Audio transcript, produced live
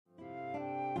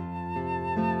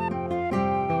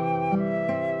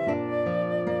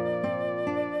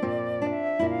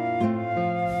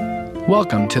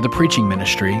Welcome to the preaching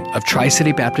ministry of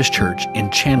Tri-City Baptist Church in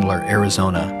Chandler,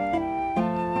 Arizona.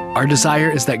 Our desire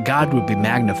is that God would be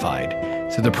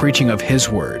magnified through the preaching of His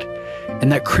Word,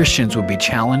 and that Christians would be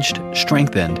challenged,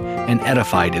 strengthened, and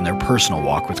edified in their personal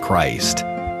walk with Christ.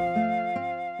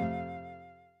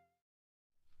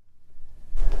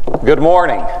 Good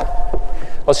morning.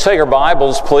 Let's take our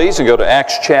Bibles, please, and go to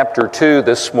Acts chapter 2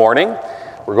 this morning.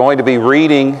 We're going to be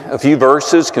reading a few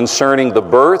verses concerning the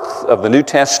birth of the New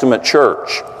Testament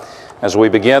church as we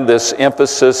begin this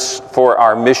emphasis for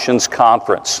our missions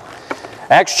conference.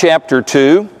 Acts chapter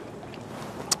 2,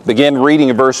 begin reading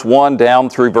in verse 1 down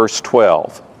through verse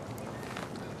 12.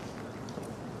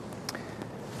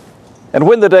 And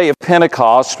when the day of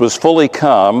Pentecost was fully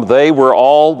come, they were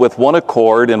all with one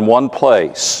accord in one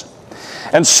place.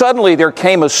 And suddenly there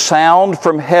came a sound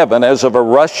from heaven as of a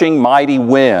rushing mighty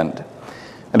wind,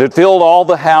 and it filled all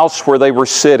the house where they were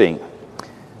sitting.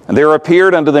 And there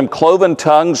appeared unto them cloven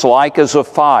tongues like as of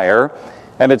fire,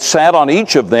 and it sat on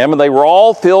each of them, and they were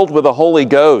all filled with the Holy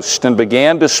Ghost, and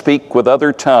began to speak with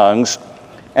other tongues,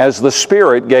 as the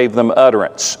Spirit gave them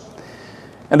utterance.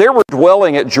 And there were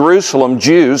dwelling at Jerusalem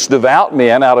Jews, devout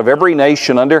men out of every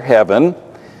nation under heaven.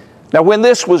 Now when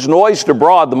this was noised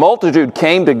abroad, the multitude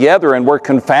came together and were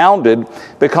confounded,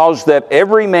 because that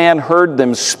every man heard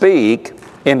them speak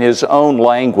in his own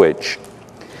language.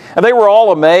 And they were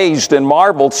all amazed and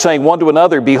marveled, saying one to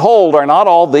another, Behold, are not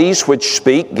all these which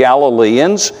speak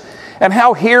Galileans? And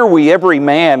how hear we every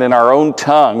man in our own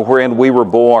tongue wherein we were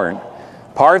born?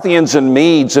 Parthians and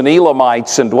Medes and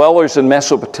Elamites and dwellers in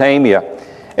Mesopotamia,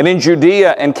 and in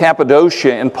Judea and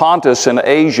Cappadocia and Pontus and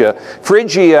Asia,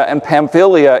 Phrygia and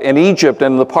Pamphylia and Egypt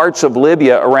and the parts of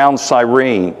Libya around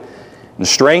Cyrene, and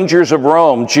strangers of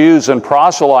Rome, Jews and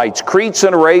proselytes, Cretes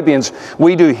and Arabians,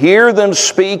 we do hear them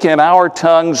speak in our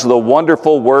tongues the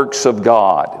wonderful works of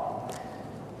God.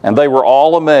 And they were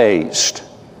all amazed,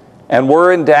 and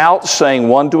were in doubt, saying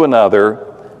one to another,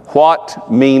 What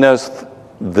meaneth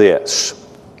this?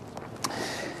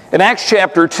 In Acts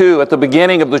chapter 2, at the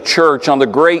beginning of the church, on the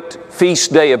great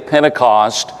feast day of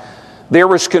Pentecost, there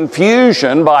was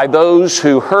confusion by those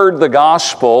who heard the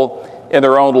gospel in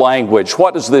their own language.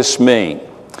 What does this mean?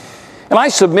 And I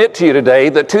submit to you today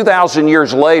that 2,000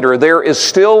 years later, there is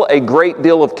still a great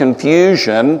deal of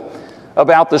confusion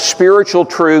about the spiritual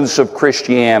truths of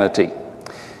Christianity.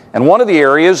 And one of the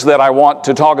areas that I want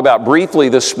to talk about briefly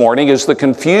this morning is the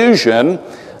confusion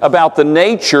about the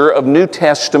nature of New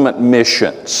Testament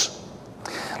missions.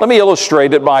 Let me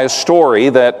illustrate it by a story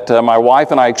that my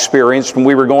wife and I experienced when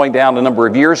we were going down a number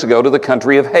of years ago to the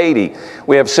country of Haiti.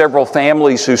 We have several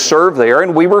families who serve there,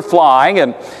 and we were flying,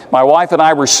 and my wife and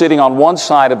I were sitting on one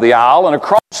side of the aisle, and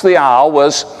across the aisle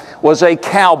was a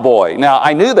cowboy. Now,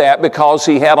 I knew that because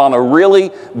he had on a really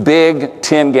big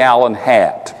 10-gallon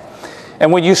hat.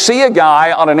 And when you see a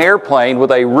guy on an airplane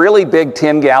with a really big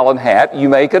 10-gallon hat, you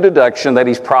make a deduction that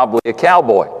he's probably a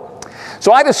cowboy.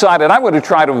 So I decided I'm going to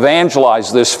try to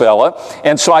evangelize this fella.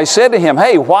 And so I said to him,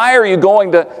 Hey, why are you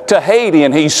going to Haiti?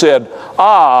 And he said,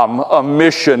 I'm a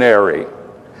missionary.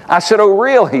 I said, Oh,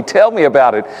 really? Tell me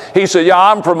about it. He said, Yeah,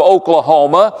 I'm from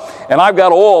Oklahoma, and I've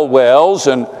got oil wells,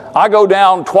 and I go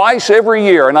down twice every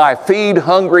year, and I feed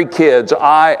hungry kids.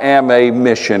 I am a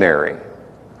missionary.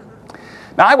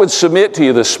 Now, I would submit to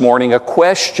you this morning a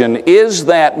question: is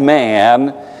that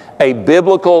man a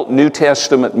biblical New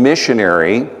Testament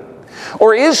missionary?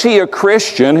 Or is he a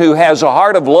Christian who has a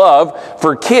heart of love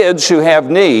for kids who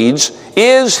have needs?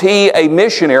 Is he a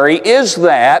missionary? Is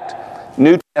that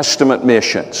New Testament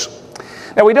missions?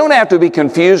 Now, we don't have to be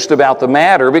confused about the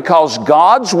matter because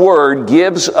God's Word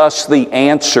gives us the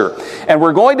answer. And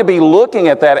we're going to be looking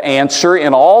at that answer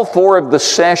in all 4 of the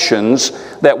sessions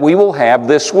that we will have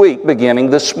this week,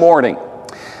 beginning this morning.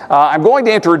 I'm going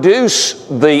to introduce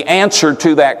the answer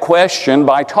to that question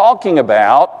by talking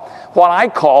about what I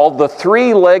call the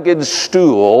Three-Legged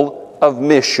Stool of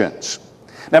Missions.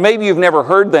 Now, maybe you've never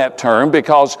heard that term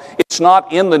because it's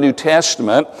not in the New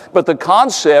Testament, but the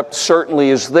concept certainly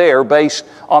is there based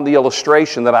on the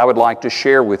illustration that I would like to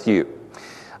share with you.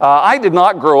 I did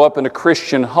not grow up in a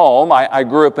Christian home. I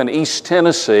grew up in East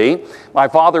Tennessee. My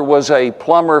father was a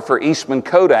plumber for Eastman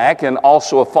Kodak and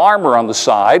also a farmer on the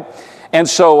side. And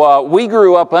so we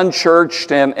grew up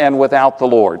unchurched and without the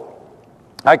Lord.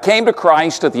 I came to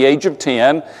Christ at the age of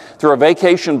 10 through a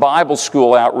vacation Bible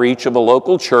school outreach of a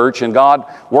local church, and God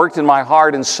worked in my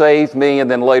heart and saved me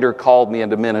and then later called me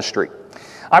into ministry.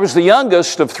 I was the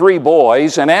youngest of three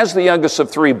boys, and as the youngest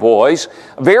of three boys,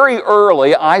 very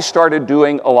early I started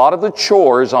doing a lot of the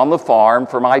chores on the farm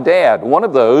for my dad. One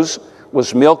of those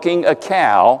was milking a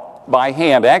cow by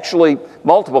hand, actually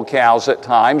multiple cows at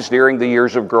times during the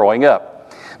years of growing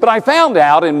up. But I found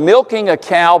out in milking a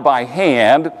cow by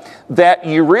hand that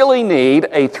you really need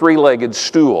a three-legged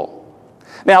stool.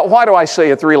 Now, why do I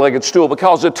say a three-legged stool?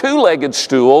 Because a two-legged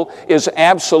stool is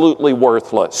absolutely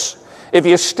worthless. If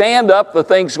you stand up, the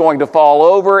thing's going to fall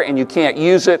over and you can't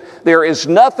use it. There is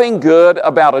nothing good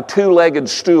about a two-legged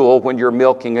stool when you're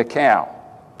milking a cow.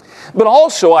 But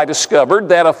also I discovered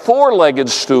that a four-legged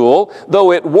stool,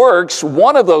 though it works,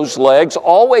 one of those legs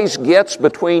always gets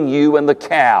between you and the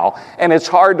cow, and it's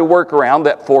hard to work around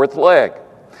that fourth leg.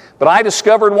 But I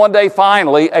discovered one day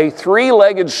finally a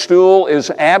three-legged stool is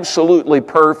absolutely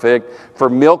perfect for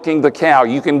milking the cow.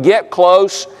 You can get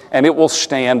close and it will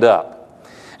stand up.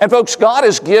 And folks, God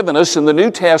has given us in the New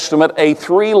Testament a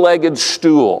three-legged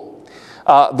stool.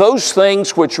 Those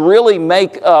things which really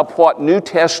make up what New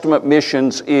Testament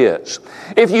missions is.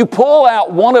 If you pull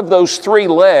out one of those three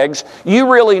legs,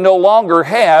 you really no longer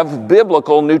have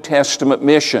biblical New Testament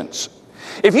missions.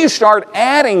 If you start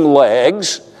adding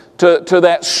legs to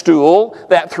that stool,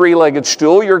 that three-legged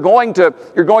stool, you're going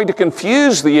to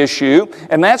confuse the issue,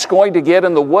 and that's going to get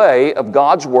in the way of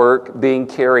God's work being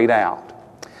carried out.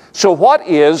 So what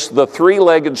is the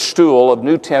three-legged stool of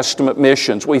New Testament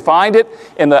missions? We find it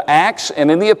in the Acts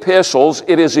and in the epistles.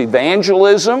 It is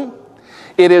evangelism,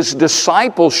 it is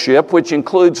discipleship, which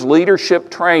includes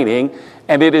leadership training,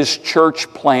 and it is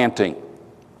church planting.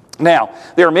 Now,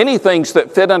 there are many things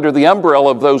that fit under the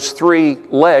umbrella of those three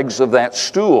legs of that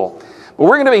stool. But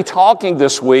we're going to be talking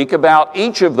this week about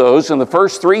each of those in the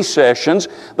first three sessions.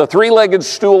 The three-legged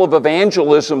stool of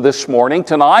evangelism this morning.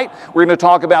 Tonight, we're going to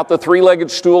talk about the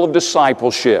three-legged stool of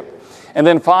discipleship. And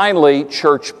then finally,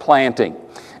 church planting.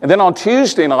 And then on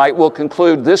Tuesday night, we'll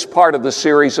conclude this part of the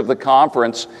series of the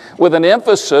conference with an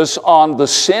emphasis on the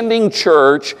sending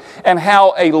church and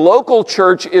how a local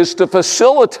church is to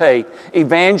facilitate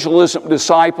evangelism,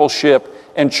 discipleship,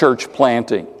 and church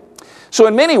planting. So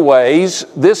in many ways,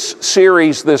 this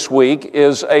series this week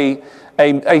is a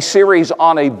series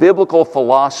on a biblical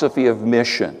philosophy of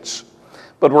missions.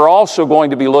 But we're also going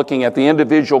to be looking at the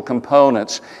individual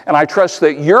components. And I trust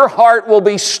that your heart will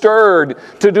be stirred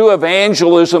to do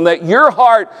evangelism, that your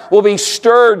heart will be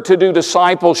stirred to do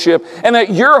discipleship, and that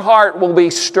your heart will be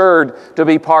stirred to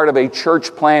be part of a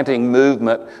church planting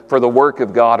movement for the work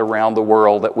of God around the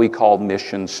world that we call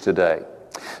missions today.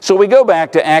 So we go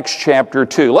back to Acts chapter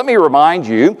 2. Let me remind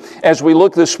you, as we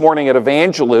look this morning at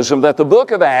evangelism, that the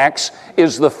book of Acts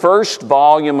is the first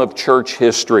volume of church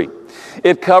history.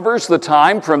 It covers the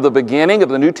time from the beginning of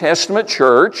the New Testament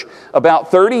church,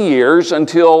 about 30 years,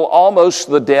 until almost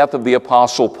the death of the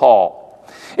Apostle Paul.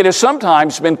 It has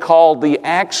sometimes been called the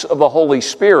Acts of the Holy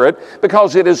Spirit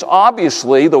because it is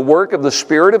obviously the work of the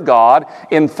Spirit of God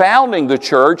in founding the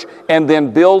church and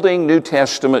then building New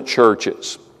Testament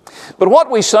churches. But what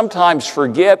we sometimes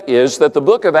forget is that the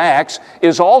book of Acts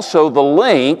is also the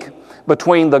link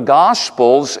between the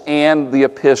Gospels and the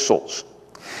epistles.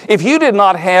 If you did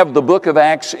not have the book of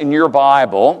Acts in your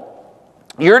Bible,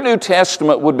 your New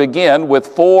Testament would begin with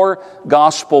 4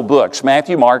 gospel books: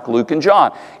 Matthew, Mark, Luke, and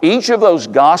John. Each of those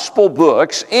gospel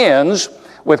books ends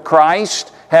with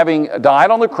Christ having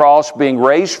died on the cross, being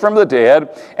raised from the dead,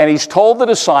 and he's told the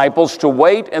disciples to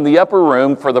wait in the upper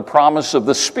room for the promise of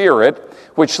the Spirit,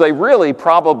 which they really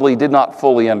probably did not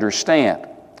fully understand.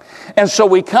 And so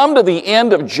we come to the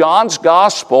end of John's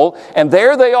gospel, and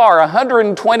there they are,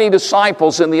 120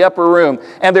 disciples in the upper room,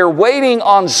 and they're waiting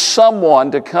on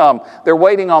someone to come. They're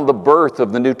waiting on the birth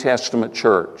of the New Testament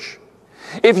church.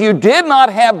 If you did not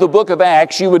have the book of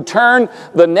Acts, you would turn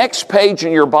the next page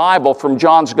in your Bible from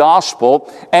John's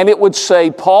gospel, and it would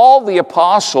say, Paul the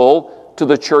Apostle to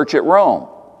the church at Rome.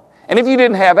 And if you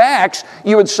didn't have Acts,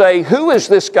 you would say, who is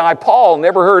this guy Paul?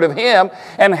 Never heard of him.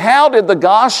 And how did the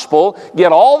gospel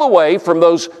get all the way from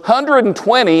those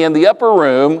 120 in the upper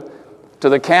room to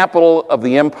the capital of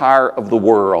the empire of the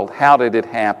world? How did it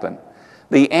happen?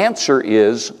 The answer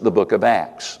is the book of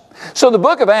Acts. So the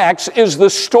book of Acts is the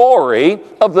story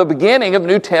of the beginning of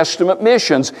New Testament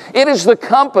missions. It is the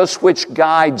compass which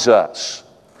guides us.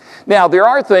 Now, there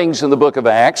are things in the book of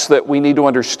Acts that we need to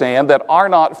understand that are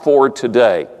not for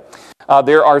today.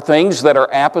 There are things that are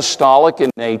apostolic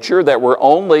in nature that were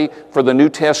only for the New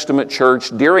Testament church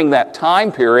during that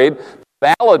time period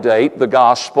to validate the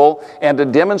gospel and to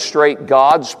demonstrate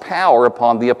God's power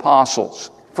upon the apostles.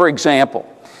 For example,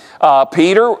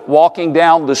 Peter, walking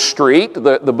down the street,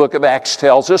 the book of Acts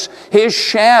tells us, his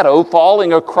shadow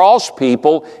falling across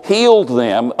people healed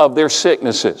them of their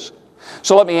sicknesses.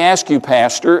 So let me ask you,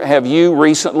 Pastor, have you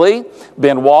recently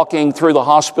been walking through the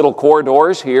hospital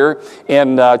corridors here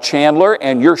in Chandler,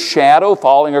 and your shadow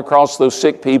falling across those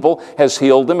sick people has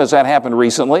healed them? Has that happened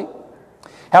recently?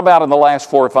 How about in the last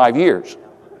 4 or 5 years?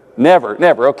 Never.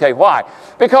 Okay, why?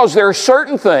 Because there are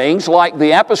certain things like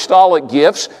the apostolic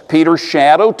gifts, Peter's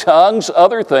shadow, tongues,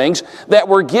 other things that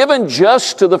were given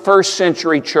just to the first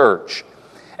century church.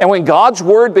 And when God's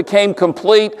word became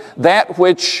complete, that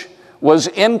which was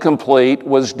incomplete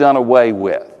was done away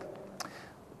with.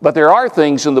 But there are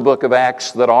things in the book of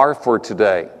Acts that are for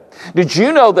today. Did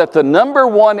you know that the number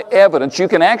one evidence, you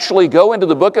can actually go into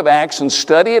the book of Acts and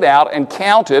study it out and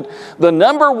count it, the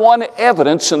number one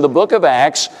evidence in the book of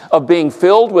Acts of being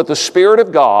filled with the Spirit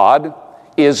of God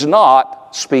is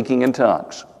not speaking in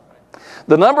tongues.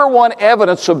 The number one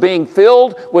evidence of being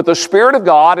filled with the Spirit of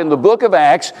God in the book of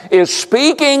Acts is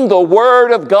speaking the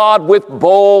Word of God with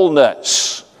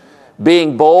boldness,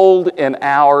 being bold in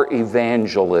our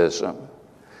evangelism.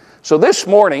 So this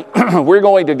morning, we're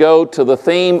going to go to the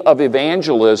theme of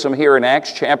evangelism here in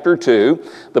Acts chapter 2,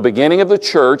 the beginning of the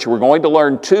church. We're going to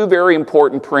learn two very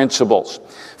important principles.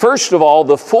 First of all,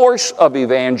 the force of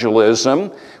evangelism,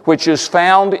 which is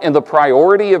found in the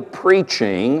priority of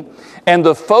preaching, and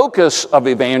the focus of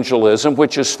evangelism,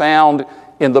 which is found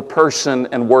in the person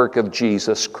and work of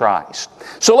Jesus Christ.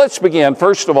 So let's begin.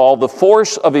 First of all, the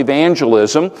force of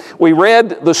evangelism. We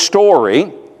read the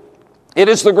story. It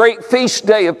is the great feast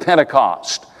day of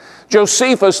Pentecost.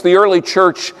 Josephus, the early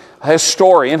church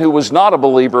historian, who was not a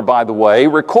believer, by the way,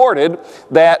 recorded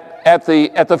that at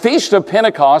the Feast of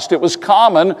Pentecost, it was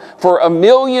common for 1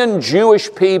 million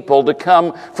Jewish people to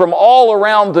come from all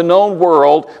around the known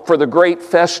world for the great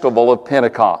festival of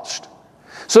Pentecost.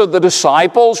 So the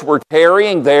disciples were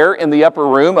tarrying there in the upper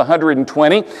room,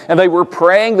 120, and they were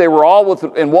praying. They were all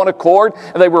in one accord,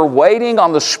 and they were waiting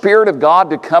on the Spirit of God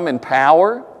to come in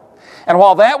power. And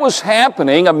while that was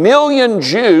happening, 1 million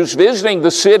Jews visiting the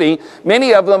city,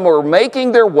 many of them were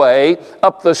making their way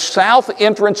up the south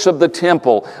entrance of the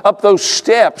temple, up those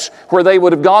steps where they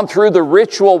would have gone through the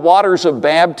ritual waters of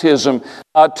baptism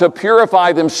to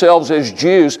purify themselves as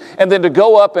Jews, and then to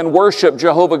go up and worship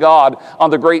Jehovah God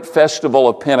on the great festival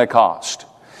of Pentecost.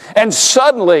 And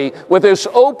suddenly, with this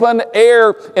open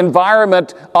air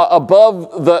environment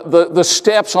above the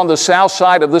steps on the south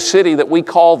side of the city that we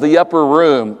call the upper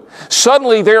room,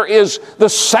 suddenly there is the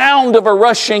sound of a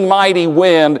rushing mighty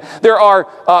wind. There are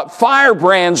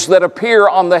firebrands that appear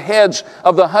on the heads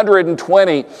of the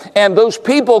 120. And those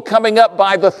people coming up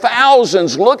by the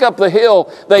thousands look up the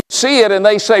hill, they see it, and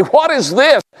they say, "What is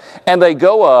this?" And they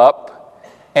go up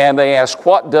and they ask,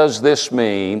 "What does this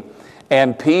mean?"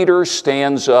 And Peter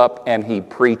stands up and he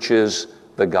preaches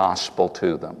the gospel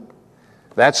to them.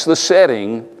 That's the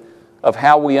setting of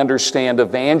how we understand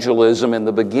evangelism in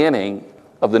the beginning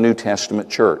of the New Testament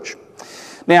church.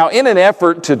 Now, in an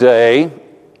effort today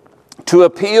to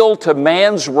appeal to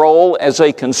man's role as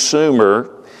a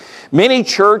consumer, many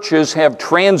churches have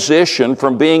transitioned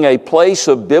from being a place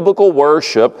of biblical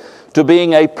worship to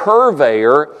being a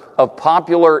purveyor of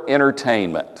popular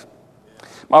entertainment.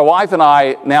 My wife and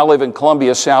I now live in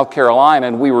Columbia, South Carolina,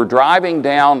 and we were driving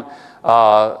down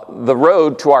the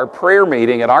road to our prayer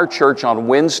meeting at our church on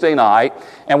Wednesday night,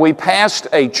 and we passed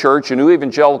a church, a new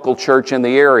evangelical church in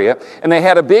the area, and they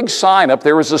had a big sign up.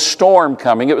 There was a storm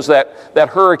coming. It was that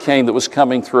hurricane that was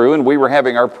coming through, and we were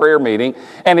having our prayer meeting,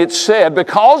 and it said,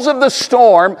 "Because of the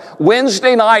storm,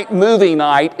 Wednesday night movie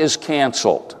night is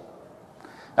canceled."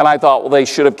 And I thought, well, they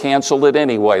should have canceled it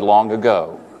anyway long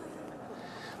ago.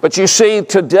 But you see,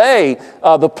 today,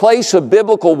 the place of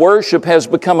biblical worship has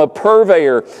become a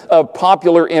purveyor of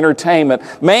popular entertainment.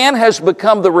 Man has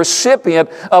become the recipient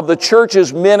of the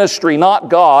church's ministry, not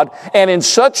God. And in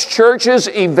such churches,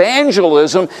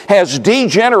 evangelism has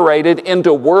degenerated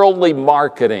into worldly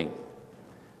marketing.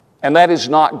 And that is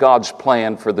not God's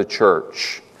plan for the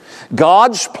church.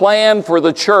 God's plan for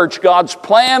the church, God's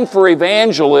plan for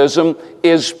evangelism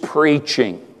is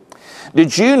preaching.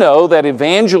 Did you know that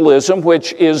evangelism,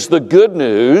 which is the good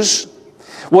news,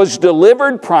 was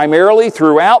delivered primarily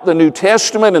throughout the New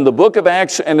Testament in the book of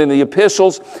Acts and in the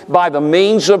epistles by the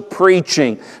means of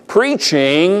preaching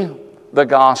the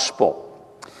gospel?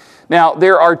 Now,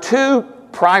 there are two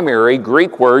primary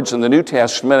Greek words in the New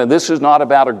Testament, and this is not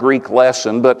about a Greek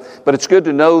lesson, but it's good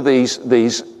to know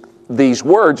these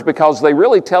words because they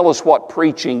really tell us what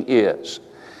preaching is.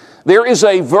 There is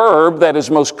a verb that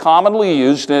is most commonly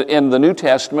used in the New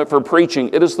Testament for preaching.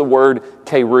 It is the word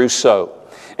kerusso.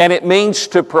 and it means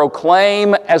to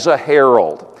proclaim as a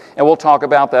herald. And we'll talk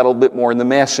about that a little bit more in the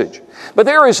message. But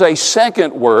there is a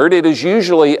second word. It is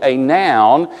usually a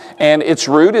noun, and its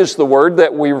root is the word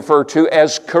that we refer to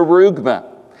as kerugma.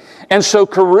 And so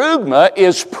kerugma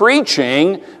is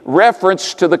preaching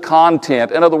reference to the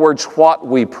content. In other words, what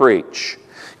we preach.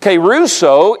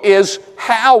 Keruso is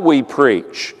how we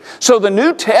preach. So the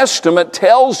New Testament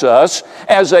tells us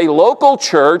as a local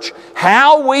church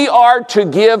how we are to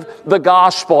give the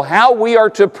gospel, how we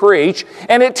are to preach,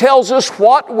 and it tells us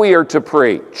what we are to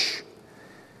preach.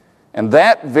 And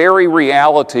that very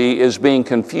reality is being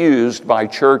confused by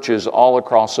churches all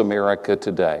across America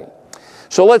today.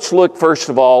 So let's look first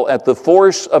of all at the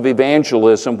force of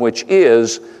evangelism, which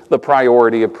is the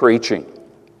priority of preaching.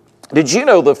 Did you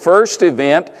know the first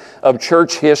event of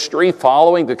church history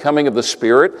following the coming of the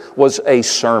Spirit was a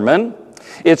sermon?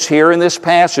 It's here in this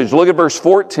passage. Look at verse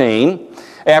 14.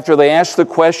 After they ask the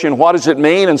question, what does it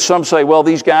mean? And some say, well,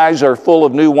 these guys are full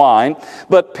of new wine.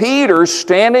 But Peter,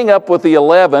 standing up with the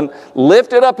 11,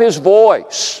 lifted up his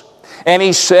voice. And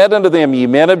he said unto them, Ye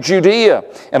men of Judea,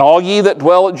 and all ye that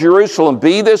dwell at Jerusalem,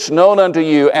 be this known unto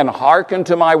you, and hearken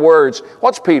to my words.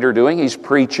 What's Peter doing? He's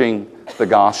preaching the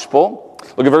gospel.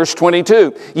 Look at verse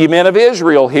 22. Ye men of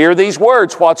Israel, hear these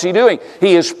words. What's he doing?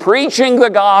 He is preaching the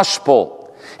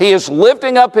gospel. He is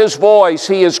lifting up his voice.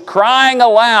 He is crying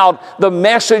aloud the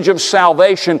message of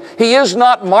salvation. He is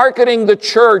not marketing the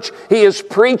church. He is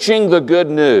preaching the good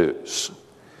news.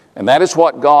 And that is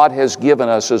what God has given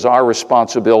us as our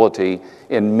responsibility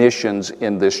in missions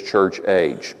in this church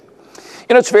age.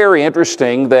 You know, it's very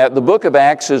interesting that the book of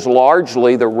Acts is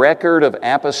largely the record of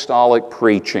apostolic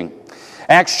preaching.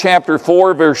 Acts chapter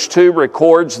 4, verse 2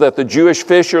 records that the Jewish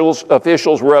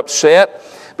officials were upset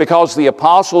because the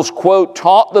apostles, quote,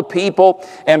 taught the people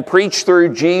and preached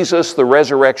through Jesus the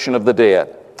resurrection of the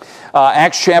dead.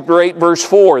 Acts chapter 8, verse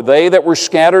 4, they that were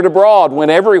scattered abroad went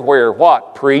everywhere,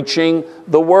 what? Preaching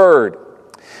the word.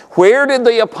 Where did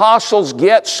the apostles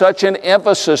get such an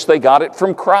emphasis? They got it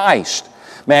from Christ.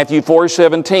 Matthew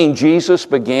 4:17, Jesus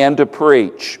began to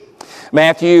preach.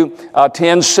 Matthew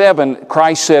 10:7,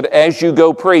 Christ said, as you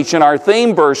go preach. And our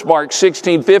theme verse, Mark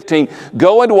 16:15,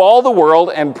 go into all the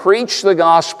world and preach the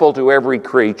gospel to every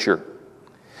creature.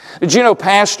 Did you know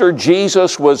Pastor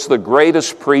Jesus was the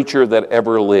greatest preacher that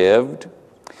ever lived?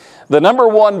 The number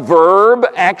one verb,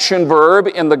 action verb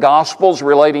in the Gospels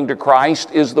relating to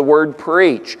Christ is the word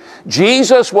preach.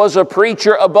 Jesus was a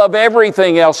preacher above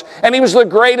everything else, and he was the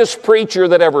greatest preacher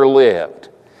that ever lived.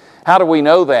 How do we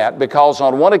know that? Because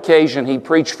on one occasion he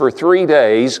preached for 3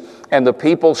 days and the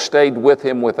people stayed with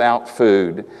him without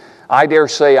food. I dare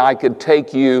say I could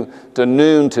take you to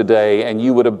noon today and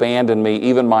you would abandon me.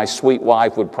 Even my sweet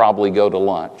wife would probably go to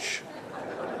lunch.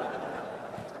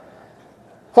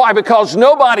 Why? Because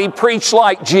nobody preached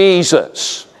like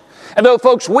Jesus. And though,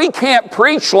 folks, we can't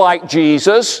preach like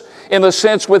Jesus in the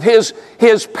sense with his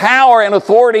power and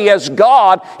authority as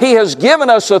God, he has given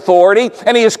us authority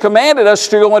and he has commanded us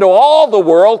to go into all the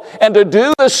world and to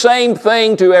do the same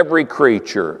thing to every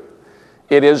creature.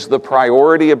 It is the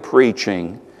priority of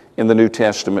preaching in the New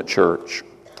Testament church.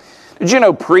 Did you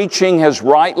know preaching has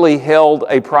rightly held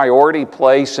a priority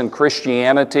place in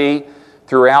Christianity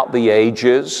throughout the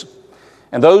ages?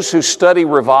 And those who study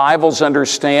revivals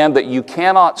understand that you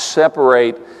cannot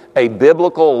separate a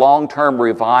biblical long-term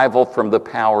revival from the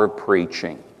power of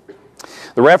preaching.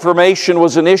 The Reformation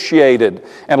was initiated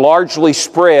and largely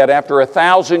spread after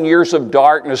 1,000 years of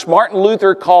darkness. Martin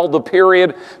Luther called the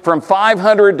period from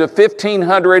 500 to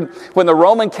 1500, when the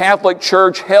Roman Catholic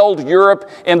Church held Europe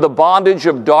in the bondage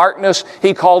of darkness.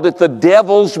 He called it the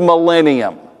devil's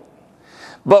millennium.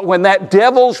 But when that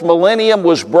devil's millennium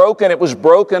was broken, it was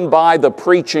broken by the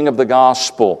preaching of the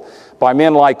gospel, by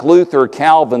men like Luther,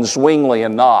 Calvin, Zwingli,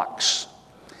 and Knox.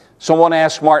 Someone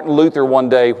asked Martin Luther one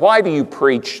day, why do you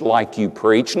preach like you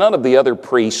preach? None of the other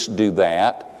priests do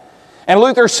that. And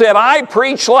Luther said, I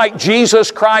preach like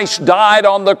Jesus Christ died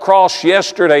on the cross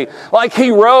yesterday, like he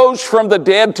rose from the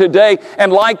dead today,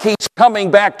 and like he's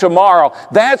coming back tomorrow.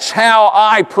 That's how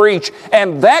I preach.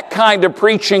 And that kind of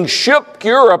preaching shook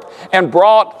Europe and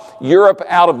brought Europe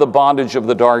out of the bondage of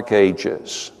the Dark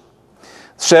Ages.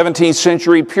 17th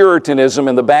century Puritanism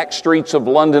in the back streets of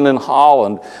London and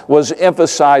Holland was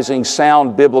emphasizing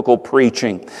sound biblical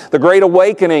preaching. The Great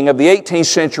Awakening of the 18th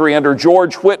century under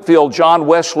George Whitefield, John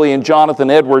Wesley, and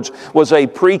Jonathan Edwards was a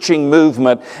preaching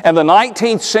movement. And the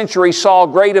 19th century saw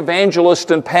great evangelists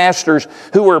and pastors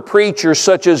who were preachers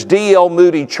such as D.L.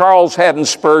 Moody, Charles Haddon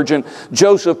Spurgeon,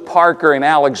 Joseph Parker, and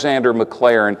Alexander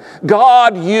McLaren.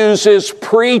 God uses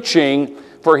preaching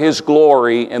for his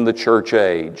glory in the church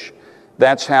age.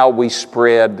 That's how we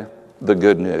spread the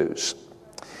good news.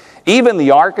 Even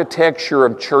the architecture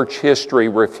of church history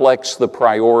reflects the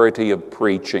priority of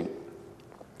preaching.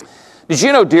 Did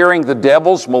you know during the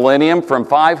devil's millennium from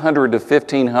 500 to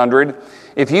 1500,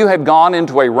 if you had gone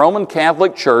into a Roman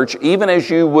Catholic church, even as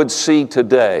you would see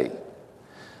today,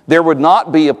 there would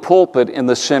not be a pulpit in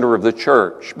the center of the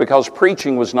church because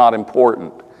preaching was not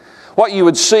important. What you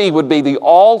would see would be the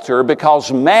altar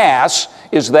because Mass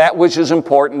is that which is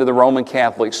important to the Roman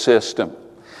Catholic system.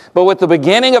 But with the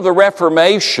beginning of the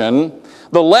Reformation,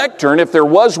 the lectern, if there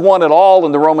was one at all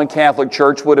in the Roman Catholic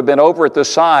Church, would have been over at the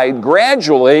side.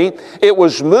 Gradually, it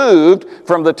was moved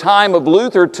from the time of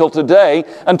Luther till today,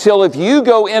 until if you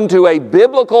go into a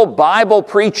biblical Bible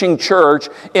preaching church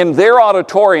in their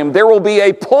auditorium, there will be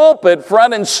a pulpit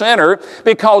front and center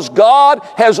because God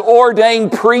has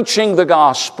ordained preaching the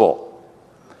gospel.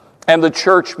 And the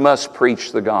church must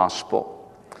preach the gospel.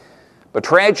 But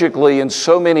tragically, in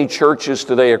so many churches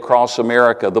today across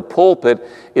America, the pulpit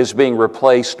is being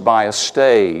replaced by a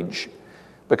stage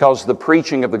because the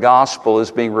preaching of the gospel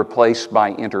is being replaced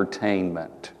by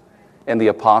entertainment and the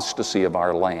apostasy of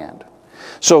our land.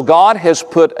 So God has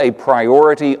put a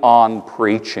priority on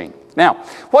preaching. Now,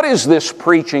 what is this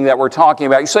preaching that we're talking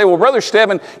about? You say, well, Brother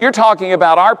Steadman, you're talking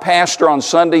about our pastor on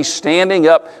Sunday standing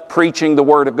up preaching the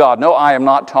Word of God. No, I am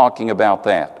not talking about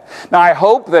that. Now, I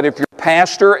hope that if your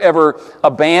pastor ever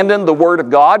abandoned the Word of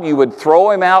God, you would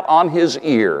throw him out on his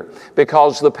ear,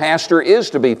 because the pastor is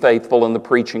to be faithful in the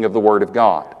preaching of the Word of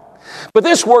God. But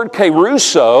this word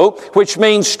kerusso, which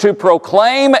means to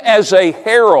proclaim as a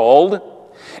herald,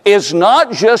 is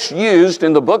not just used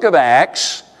in the book of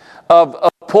Acts of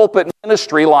pulpit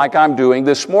ministry like I'm doing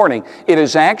this morning. It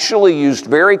is actually used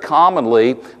very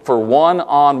commonly for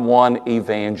one-on-one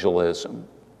evangelism.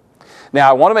 Now,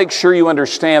 I want to make sure you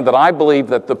understand that I believe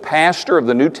that the pastor of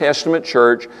the New Testament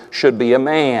church should be a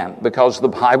man, because the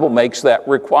Bible makes that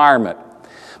requirement.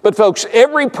 But folks,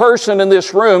 every person in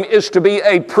this room is to be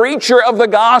a preacher of the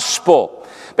gospel,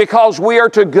 because we are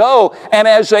to go and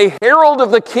as a herald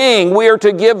of the King, we are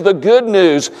to give the good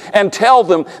news and tell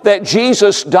them that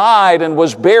Jesus died and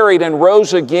was buried and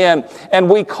rose again, and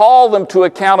we call them to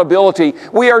accountability.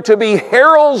 We are to be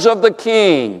heralds of the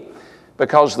King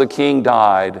because the King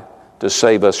died to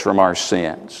save us from our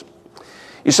sins.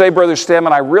 You say, Brother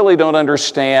Steadman, I really don't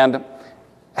understand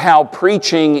how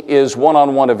preaching is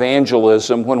one-on-one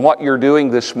evangelism when what you're doing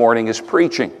this morning is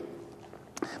preaching.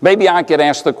 Maybe I could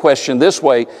ask the question this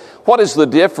way: what is the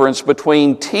difference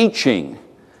between teaching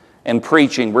and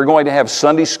preaching? We're going to have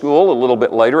Sunday school a little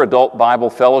bit later, Adult Bible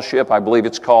Fellowship, I believe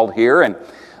it's called here, and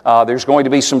there's going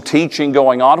to be some teaching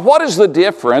going on. What is the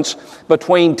difference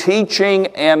between teaching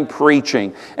and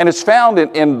preaching? And it's found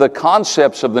in the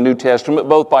concepts of the New Testament,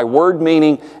 both by word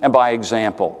meaning and by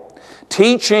example.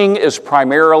 Teaching is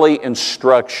primarily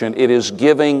instruction. It is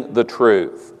giving the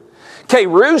truth.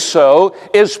 Kerusso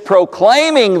is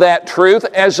proclaiming that truth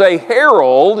as a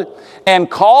herald and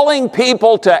calling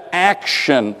people to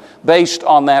action based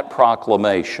on that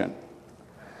proclamation.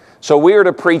 So we are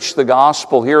to preach the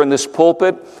gospel here in this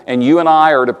pulpit, and you and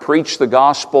I are to preach the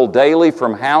gospel daily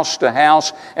from house to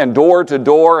house and door to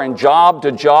door and job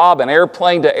to job and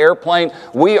airplane to airplane.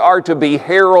 We are to be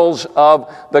heralds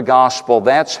of the gospel.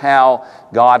 That's how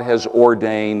God has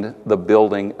ordained the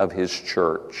building of His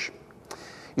church.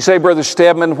 You say, Brother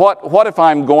Steadman, what if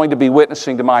I'm going to be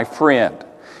witnessing to my friend?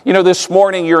 You know, this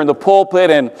morning you're in the pulpit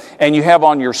and you have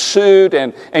on your suit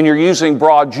and you're using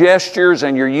broad gestures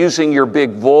and you're using your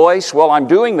big voice. Well, I'm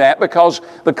doing that because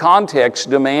the context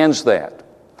demands that.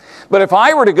 But if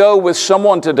I were to go with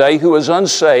someone today who is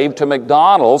unsaved to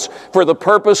McDonald's for the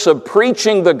purpose of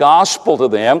preaching the gospel to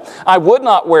them, I would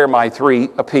not wear my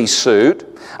three-piece suit.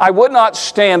 I would not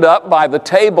stand up by the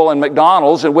table in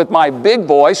McDonald's and with my big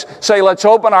voice say, let's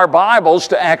open our Bibles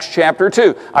to Acts chapter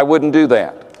 2. I wouldn't do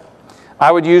that.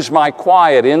 I would use my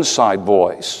quiet inside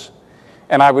voice,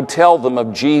 and I would tell them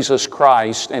of Jesus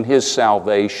Christ and His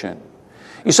salvation.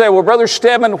 You say, well, Brother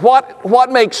Steadman,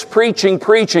 what makes preaching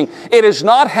preaching? It is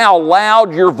not how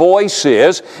loud your voice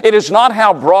is. It is not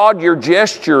how broad your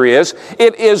gesture is.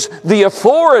 It is the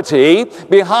authority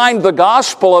behind the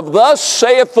gospel of thus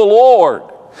saith the Lord.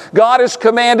 God has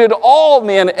commanded all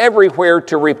men everywhere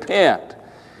to repent.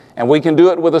 And we can do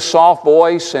it with a soft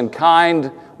voice and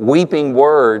kind, weeping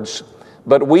words.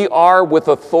 But we are with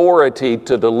authority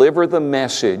to deliver the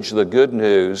message, the good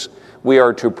news. We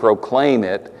are to proclaim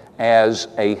it as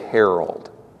a herald.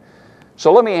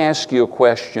 So let me ask you a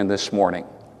question this morning.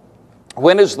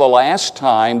 When is the last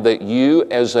time that you,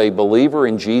 as a believer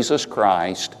in Jesus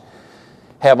Christ,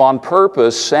 have on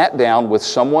purpose sat down with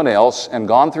someone else and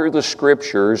gone through the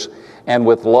Scriptures, and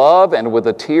with love and with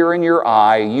a tear in your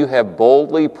eye, you have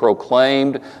boldly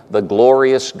proclaimed the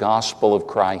glorious gospel of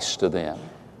Christ to them.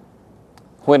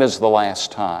 When is the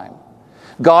last time?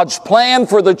 God's plan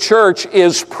for the church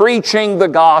is preaching the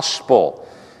gospel.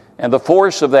 And the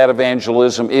force of that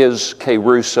evangelism is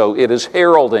kerusso. It is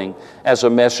heralding as a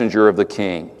messenger of the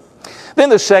King. Then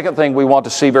the second thing we want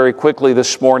to see very quickly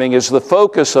this morning is the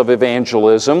focus of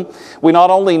evangelism. We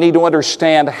not only need to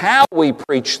understand how we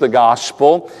preach the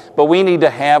gospel, but we need to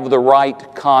have the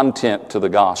right content to the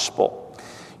gospel.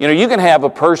 You know, you can have a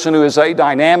person who is a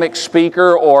dynamic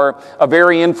speaker or a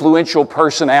very influential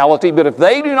personality, but if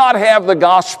they do not have the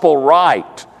gospel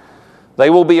right, they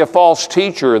will be a false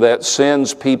teacher that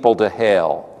sends people to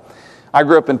hell. I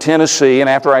grew up in Tennessee, and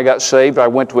after I got saved, I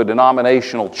went to a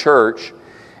denominational church.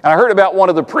 And I heard about one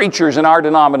of the preachers in our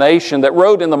denomination that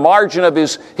wrote in the margin of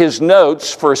his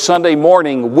notes for Sunday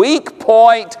morning, "Weak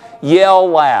point, yell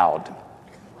loud."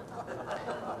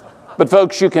 But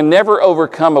folks, you can never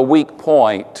overcome a weak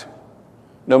point,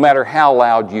 no matter how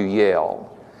loud you yell.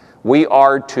 We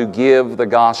are to give the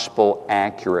gospel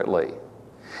accurately.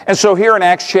 And so here in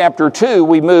Acts chapter 2,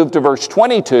 we move to verse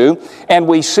 22, and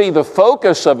we see the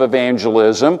focus of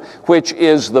evangelism, which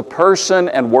is the person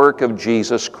and work of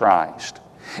Jesus Christ.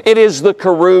 It is the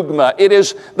kerugma. It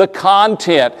is the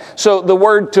content. So the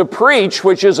word to preach,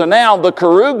 which is a noun, the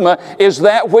kerugma, is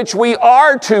that which we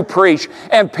are to preach.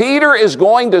 And Peter is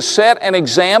going to set an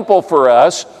example for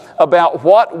us about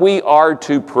what we are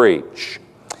to preach.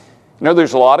 You know,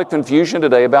 there's a lot of confusion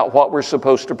today about what we're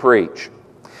supposed to preach.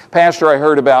 Pastor, I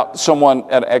heard about someone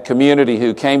at a community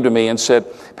who came to me and said,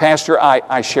 "Pastor,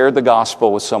 I shared the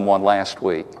gospel with someone last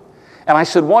week." And I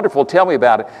said, "Wonderful, tell me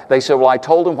about it." They said, "Well, I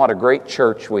told them what a great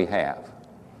church we have."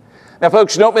 Now,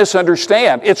 folks, don't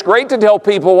misunderstand. It's great to tell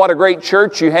people what a great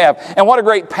church you have and what a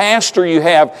great pastor you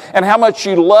have and how much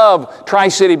you love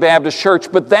Tri-City Baptist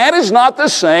Church, but that is not the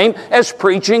same as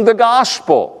preaching the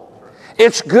gospel.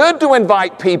 It's good to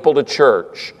invite people to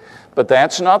church, but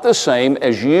that's not the same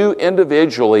as you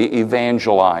individually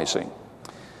evangelizing.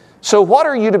 So what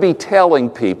are you to be telling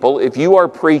people if you are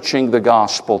preaching the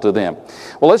gospel to them?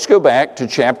 Well, let's go back to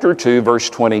chapter 2, verse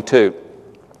 22.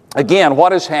 Again,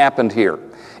 what has happened here?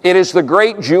 It is the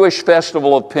great Jewish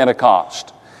festival of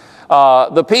Pentecost.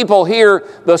 The people hear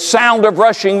the sound of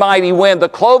rushing mighty wind, the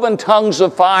cloven tongues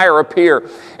of fire appear,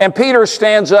 and Peter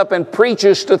stands up and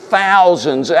preaches to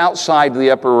thousands outside the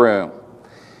upper room.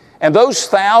 And those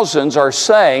thousands are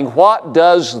saying, "What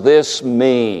does this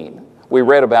mean?" We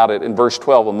read about it in verse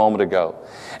 12 a moment ago.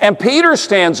 And Peter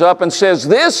stands up and says,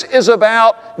 "This is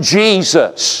about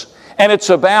Jesus, and it's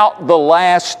about the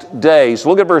last days."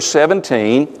 Look at verse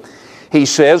 17. He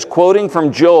says, quoting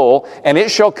from Joel, "And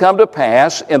it shall come to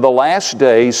pass in the last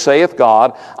days, saith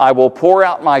God, I will pour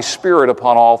out my Spirit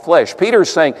upon all flesh." Peter is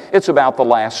saying it's about the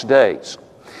last days.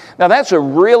 Now that's a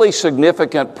really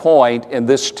significant point in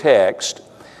this text,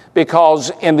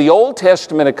 because in the Old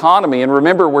Testament economy, and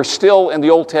remember we're still in the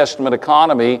Old Testament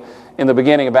economy in the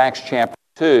beginning of Acts chapter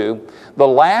 2, the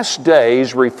last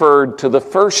days referred to the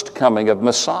first coming of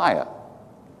Messiah.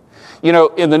 You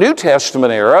know, in the New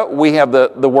Testament era, we have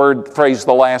the word phrase,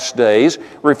 the last days,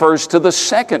 refers to the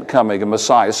second coming of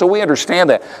Messiah. So we understand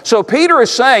that. So Peter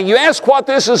is saying, you ask what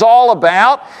this is all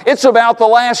about? It's about the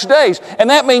last days.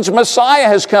 And that means Messiah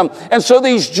has come. And so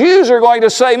these Jews are going to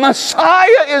say,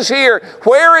 Messiah is here.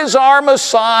 Where is our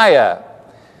Messiah?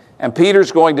 And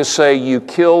Peter's going to say, you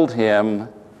killed him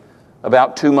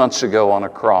about 2 months ago on a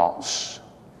cross.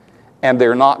 And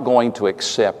they're not going to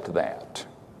accept that.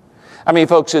 I mean,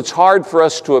 folks, it's hard for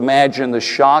us to imagine the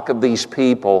shock of these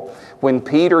people when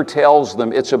Peter tells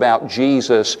them it's about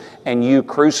Jesus and you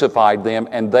crucified them,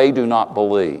 and they do not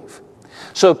believe.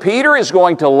 So Peter is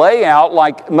going to lay out,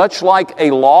 much like a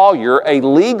lawyer, a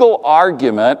legal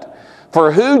argument for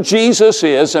who Jesus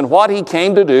is and what he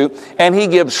came to do, and he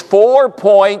gives 4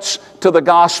 points to the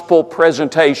gospel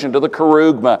presentation, to the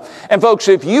kerugma. And folks,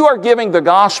 if you are giving the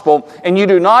gospel and you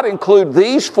do not include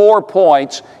these 4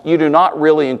 points, you do not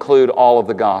really include all of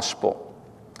the gospel.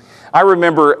 I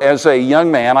remember as a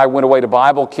young man, I went away to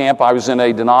Bible camp. I was in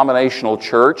a denominational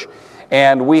church,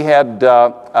 and we had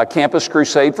a Campus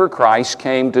Crusade for Christ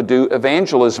came to do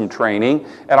evangelism training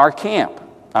at our camp.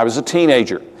 I was a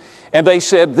teenager. And they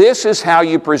said, this is how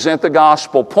you present the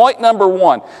gospel. Point number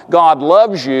 1, God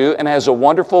loves you and has a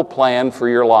wonderful plan for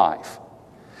your life.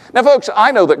 Now, folks,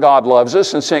 I know that God loves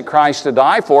us and sent Christ to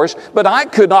die for us, but I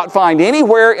could not find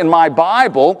anywhere in my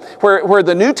Bible where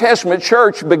the New Testament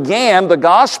church began the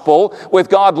gospel with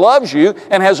God loves you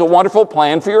and has a wonderful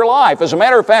plan for your life. As a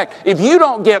matter of fact, if you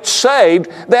don't get saved,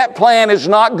 that plan is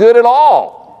not good at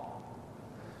all.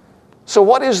 So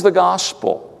what is the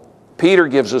gospel? Peter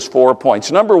gives us 4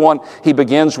 points. Number one, he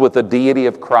begins with the deity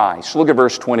of Christ. Look at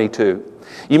verse 22.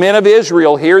 You men of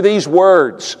Israel, hear these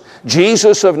words.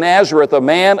 Jesus of Nazareth, a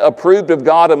man approved of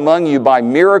God among you by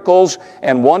miracles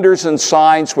and wonders and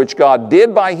signs which God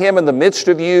did by him in the midst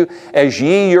of you, as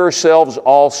ye yourselves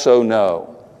also know.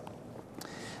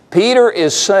 Peter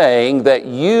is saying that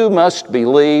you must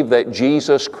believe that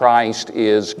Jesus Christ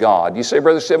is God. You say,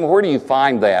 Brother Steadman, where do you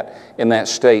find that in that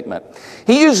statement?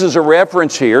 He uses a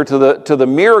reference here to the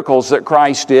miracles that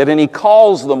Christ did, and he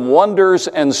calls them wonders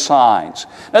and signs.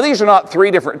 Now, these are not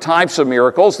three different types of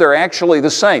miracles. They're actually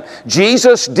the same.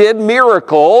 Jesus did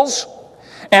miracles,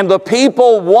 and the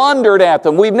people wondered at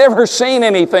them. We've never seen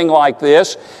anything like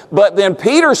this. But then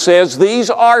Peter says these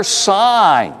are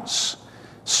signs.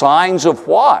 Signs of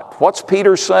what? What's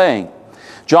Peter saying?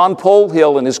 John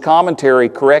Polhill in his commentary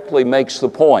correctly makes the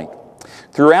point.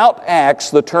 Throughout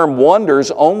Acts, the term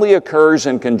wonders only occurs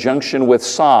in conjunction with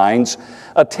signs,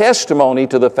 a testimony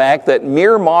to the fact that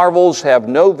mere marvels have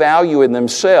no value in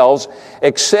themselves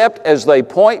except as they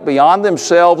point beyond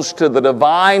themselves to the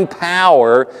divine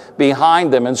power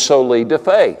behind them and so lead to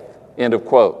faith. End of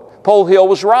quote. Polhill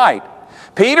was right.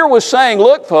 Peter was saying,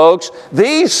 look, folks,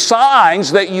 these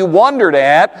signs that you wondered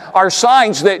at are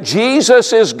signs that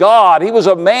Jesus is God. He was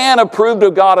a man approved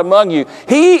of God among you.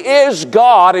 He is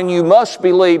God, and you must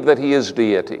believe that He is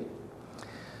deity.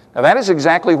 Now, that is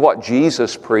exactly what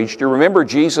Jesus preached. You remember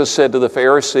Jesus said to the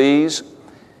Pharisees,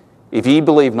 if ye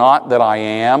believe not that I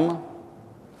am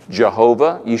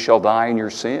Jehovah, ye shall die in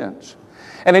your sins.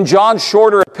 And in John's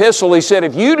shorter epistle, he said,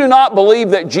 if you do not believe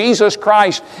that Jesus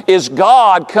Christ is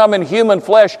God come in human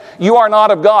flesh, you are not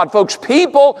of God. Folks,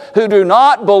 people who do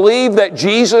not believe that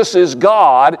Jesus is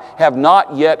God have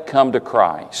not yet come to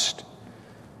Christ.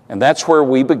 And that's where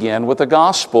we begin with the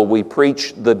gospel. We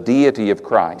preach the deity of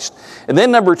Christ. And then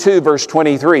number 2, verse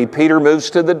 23, Peter moves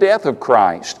to the death of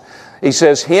Christ. He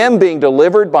says, him being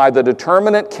delivered by the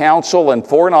determinate counsel and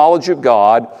foreknowledge of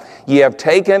God, ye have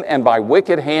taken and by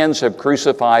wicked hands have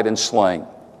crucified and slain.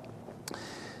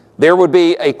 There would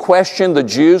be a question the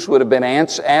Jews would have been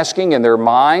asking in their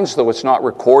minds, though it's not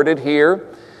recorded here.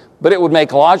 But it would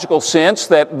make logical sense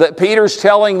that Peter's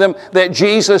telling them that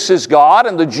Jesus is God,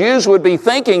 and the Jews would be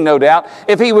thinking, no doubt,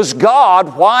 if He was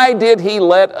God, why did He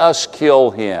let us kill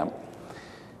Him?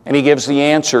 And He gives the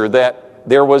answer that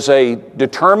there was a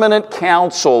determinate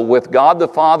counsel with God the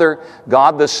Father,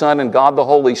 God the Son, and God the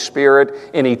Holy Spirit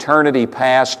in eternity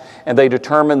past, and they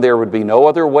determined there would be no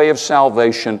other way of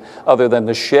salvation other than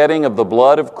the shedding of the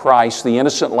blood of Christ, the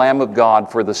innocent Lamb of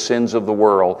God, for the sins of the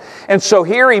world. And so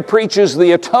here he preaches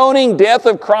the atoning death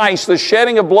of Christ, the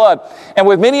shedding of blood. And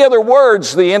with many other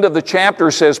words, the end of the chapter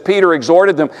says Peter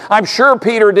exhorted them. I'm sure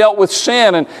Peter dealt with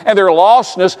sin and their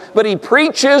lostness, but he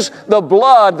preaches the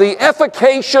blood, the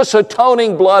efficacious atoning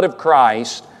blood of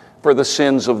Christ for the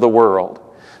sins of the world.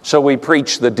 So we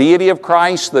preach the deity of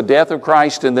Christ, the death of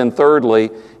Christ, and then thirdly,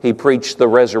 he preached the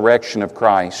resurrection of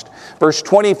Christ. Verse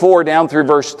 24 down through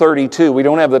verse 32, we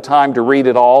don't have the time to read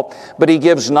it all, but he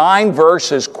gives 9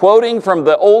 verses quoting from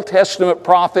the Old Testament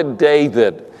prophet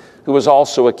David, who was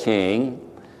also a king,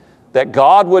 that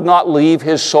God would not leave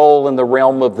his soul in the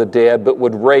realm of the dead, but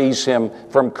would raise him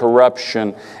from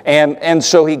corruption. And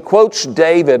so he quotes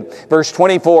David, verse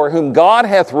 24, whom God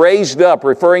hath raised up,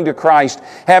 referring to Christ,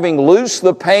 having loosed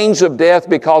the pains of death,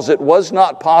 because it was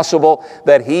not possible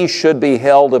that he should be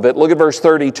held of it. Look at verse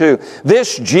 32.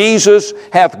 This Jesus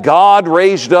hath God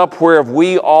raised up, whereof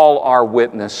we all are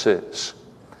witnesses.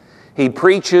 He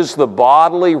preaches the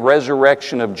bodily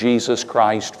resurrection of Jesus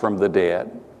Christ from the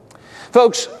dead.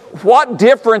 Folks, what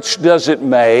difference does it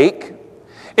make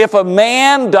if a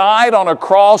man died on a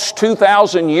cross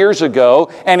 2,000 years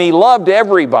ago and he loved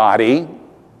everybody,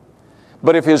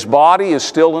 but if his body is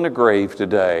still in a grave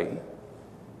today,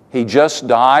 he just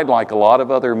died like a lot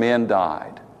of other men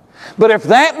died? But if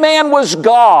that man was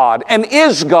God and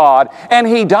is God, and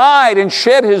he died and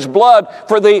shed his blood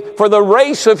for the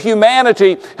race of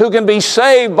humanity who can be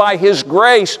saved by his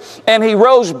grace, and he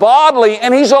rose bodily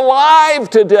and he's alive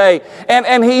today,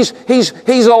 and he's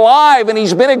alive and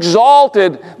he's been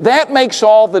exalted, that makes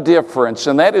all the difference,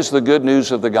 and that is the good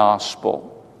news of the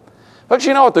gospel. But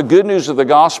you know what the good news of the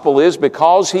gospel is?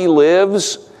 Because he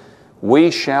lives,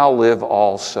 we shall live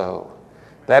also.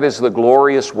 That is the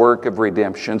glorious work of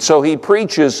redemption. So he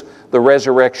preaches the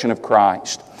resurrection of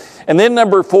Christ. And then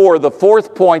number 4, the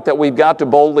fourth point that we've got to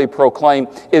boldly proclaim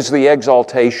is the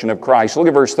exaltation of Christ. Look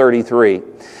at verse 33.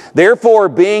 Therefore,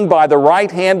 being by the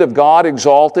right hand of God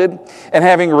exalted, and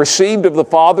having received of the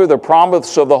Father the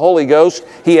promise of the Holy Ghost,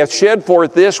 he hath shed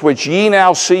forth this which ye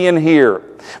now see and hear.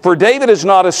 For David is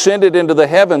not ascended into the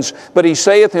heavens, but he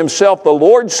saith himself, the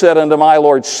Lord said unto my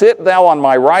Lord, sit thou on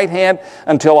my right hand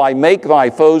until I make thy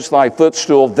foes thy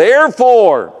footstool.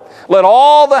 Therefore, let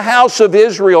all the house of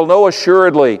Israel know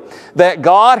assuredly that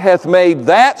God hath made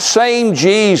that same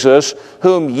Jesus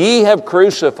whom ye have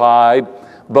crucified,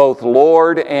 both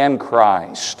Lord and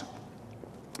Christ.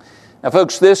 Now,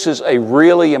 folks, this is a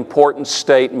really important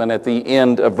statement at the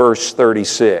end of verse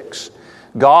 36.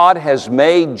 God has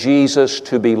made Jesus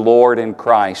to be Lord and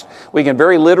Christ. We can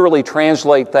very literally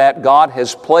translate that. God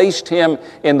has placed him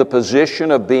in the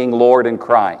position of being Lord and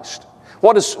Christ.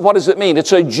 What does it mean?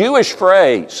 It's a Jewish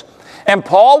phrase. And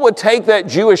Paul would take that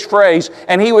Jewish phrase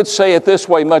and he would say it this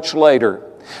way much later.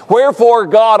 Wherefore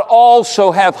God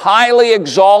also hath highly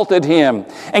exalted him,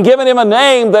 and given him a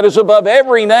name that is above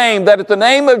every name, that at the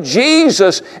name of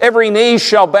Jesus every knee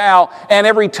shall bow, and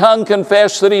every tongue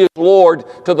confess that he is Lord,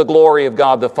 to the glory of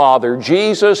God the Father.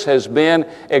 Jesus has been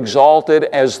exalted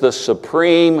as the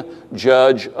supreme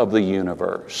judge of the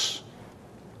universe.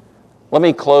 Let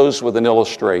me close with an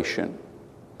illustration.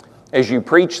 As you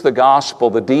preach the gospel,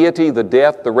 the deity, the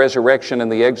death, the resurrection,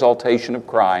 and the exaltation of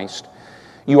Christ,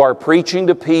 you are preaching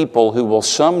to people who will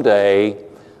someday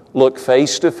look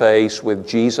face to face with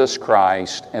Jesus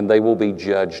Christ, and they will be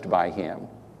judged by him.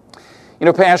 You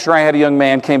know, Pastor, I had a young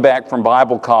man came back from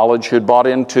Bible college who had bought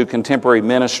into contemporary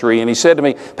ministry, and he said to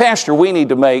me, Pastor, we need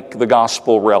to make the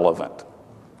gospel relevant.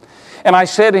 And I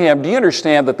said to him, do you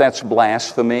understand that that's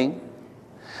blasphemy?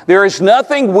 There is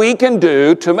nothing we can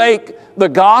do to make the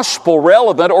gospel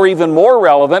relevant or even more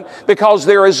relevant, because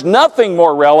there is nothing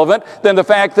more relevant than the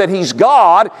fact that he's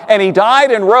God and he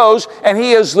died and rose and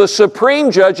he is the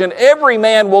supreme judge and every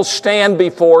man will stand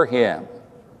before him.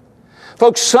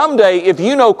 Folks, someday if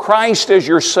you know Christ as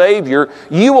your Savior,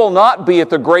 you will not be at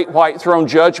the great white throne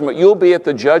judgment. You'll be at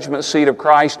the judgment seat of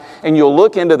Christ, and you'll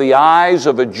look into the eyes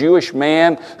of a Jewish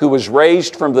man who was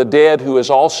raised from the dead, who is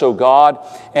also God,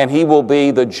 and he will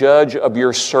be the judge of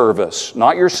your service.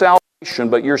 Not your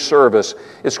salvation, but your service.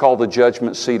 It's called the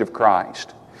judgment seat of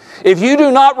Christ. If you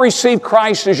do not receive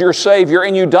Christ as your Savior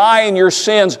and you die in your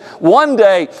sins, one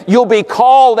day you'll be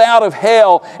called out of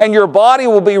hell and your body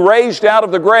will be raised out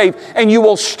of the grave, and you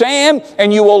will stand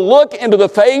and you will look into the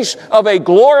face of a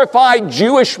glorified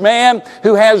Jewish man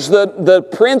who has the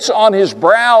prints on his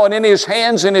brow and in his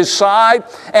hands and his side,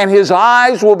 and his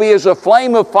eyes will be as a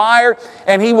flame of fire,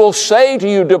 and he will say to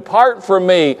you, depart from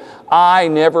me, I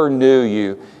never knew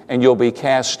you, and you'll be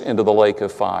cast into the lake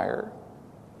of fire.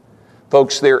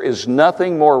 Folks, there is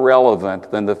nothing more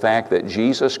relevant than the fact that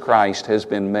Jesus Christ has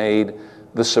been made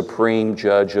the supreme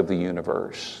judge of the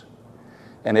universe,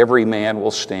 and every man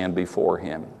will stand before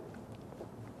him.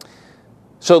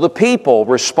 So the people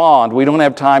respond. We don't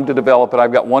have time to develop it.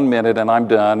 I've got 1 minute and I'm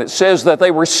done. It says that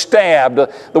they were stabbed.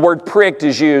 The word pricked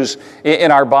is used in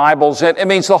our Bibles. It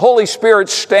means the Holy Spirit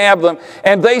stabbed them,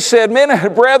 and they said, men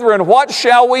and brethren, what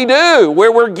shall we do?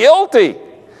 We're guilty.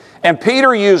 And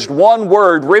Peter used one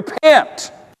word,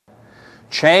 repent.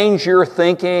 Change your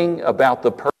thinking about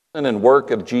the person and work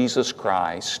of Jesus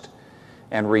Christ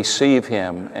and receive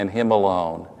him and him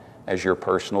alone as your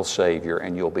personal Savior,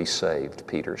 and you'll be saved,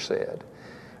 Peter said.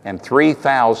 And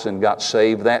 3,000 got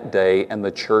saved that day, and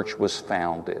the church was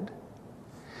founded.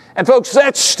 And folks,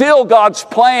 that's still God's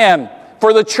plan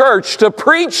for the church, to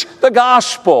preach the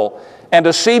gospel and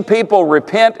to see people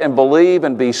repent and believe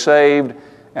and be saved,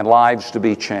 and lives to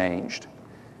be changed.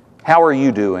 How are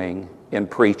you doing in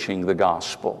preaching the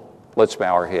gospel? Let's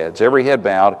bow our heads. Every head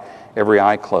bowed, every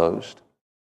eye closed.